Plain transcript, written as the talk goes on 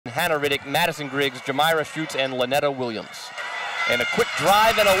Hannah Riddick, Madison Griggs, Jamira Schutz, and Lynetta Williams. And a quick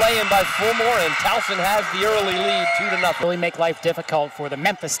drive and a lay-in by Fulmore, and Towson has the early lead, 2-0. Really make life difficult for the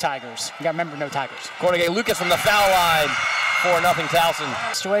Memphis Tigers. You gotta remember, no Tigers. Cornegay Lucas from the foul line, 4-0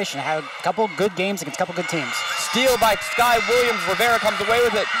 Towson. Situation, had a couple good games against a couple good teams. Steal by Sky Williams. Rivera comes away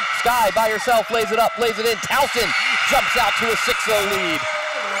with it. Sky by herself lays it up, lays it in. Towson jumps out to a 6-0 lead.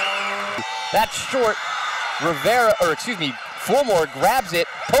 That's short. Fulmore grabs it.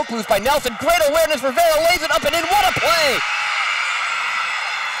 Poke loose by Nelson. Great awareness. Rivera lays it up and in. What a play!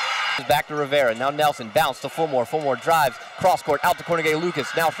 Back to Rivera. Now Nelson. Bounce to Fulmore. Fulmore drives. Cross court out to Cornegay Lucas.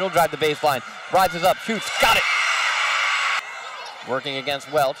 Now she'll drive the baseline. Rises up. Shoots. Got it! Working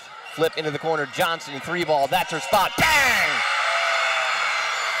against Welch. Flip into the corner. Johnson. 3-ball. That's her spot. Bang!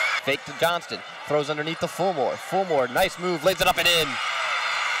 Fake to Johnston. Throws underneath to Fulmore. Fulmore. Nice move. Lays it up and in.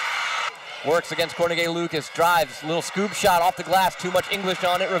 Works against Cornegay Lucas, drives, little scoop shot off the glass, too much English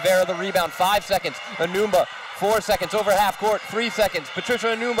on it. Rivera the rebound, 5 seconds. Anumba, 4 seconds, over half court, 3 seconds. Patricia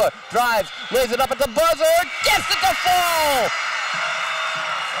Anumba drives, lays it up at the buzzer, gets it to fall!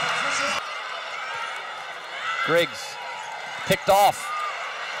 Griggs, picked off.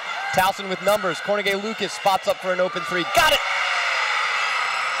 Towson with numbers, Cornegay Lucas spots up for an open three, got it!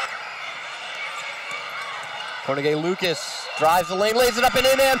 Cornegay Lucas drives the lane, lays it up and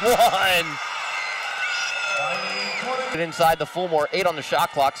in, and one! Inside the Fulmore, 8 on the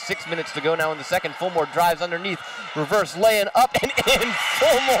shot clock, 6 minutes to go now in the second. Fulmore drives underneath, reverse laying up and in.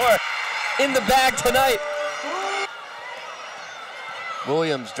 Fulmore in the bag tonight.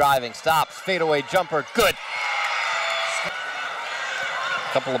 Williams driving, stops, fadeaway jumper, good.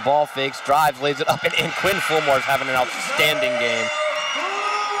 Couple of ball fakes, drives, lays it up and in. Quinn Fulmore's having an outstanding game.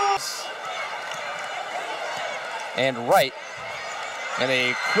 And right, and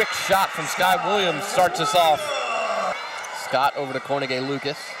a quick shot from Sky Williams starts us off. Scott over to Cornegay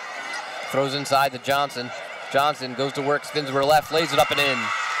Lucas, throws inside to Johnson. Johnson goes to work, spins to her left, lays it up and in.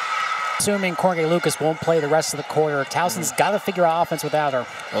 Assuming Cornegay Lucas won't play the rest of the quarter, Towson's got to figure out offense without her.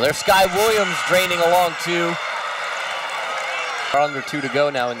 Well, there's Sky Williams draining along too. Under 2 to go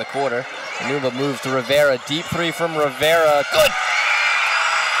now in the quarter. Anumba moves to Rivera, deep 3 from Rivera, good!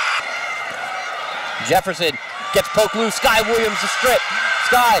 Jefferson gets poked loose, Sky Williams the strip.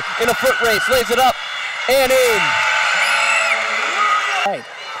 Sky in a foot race, lays it up and in. Hey.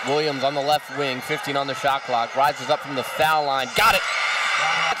 Williams on the left wing, 15 on the shot clock, rises up from the foul line, got it.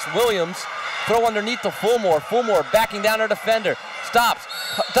 That's Williams, throw underneath to Fulmore. Fulmore backing down her defender, stops,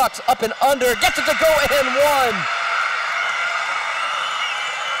 ducks up and under, gets it to go and one.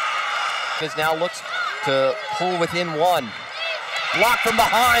 This now looks to pull within 1. Block from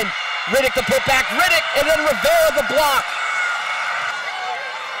behind. Riddick the put back, Riddick, and then Rivera the block.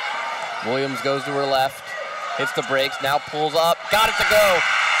 Williams goes to her left, hits the brakes, now pulls up, got it to go.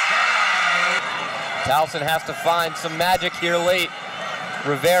 Towson has to find some magic here late.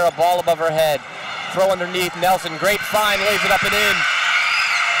 Rivera, ball above her head. Throw underneath, Nelson, great find, lays it up and in.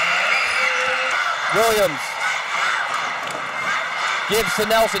 Williams gives to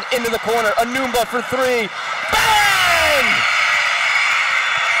Nelson, into the corner, Anumba for 3. Bang!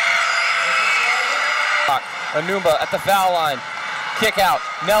 Anumba at the foul line. Kick out.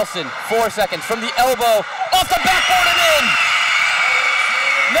 Nelson, 4 seconds from the elbow. Off the backboard and in!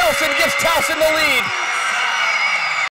 Nelson gives Towson the lead.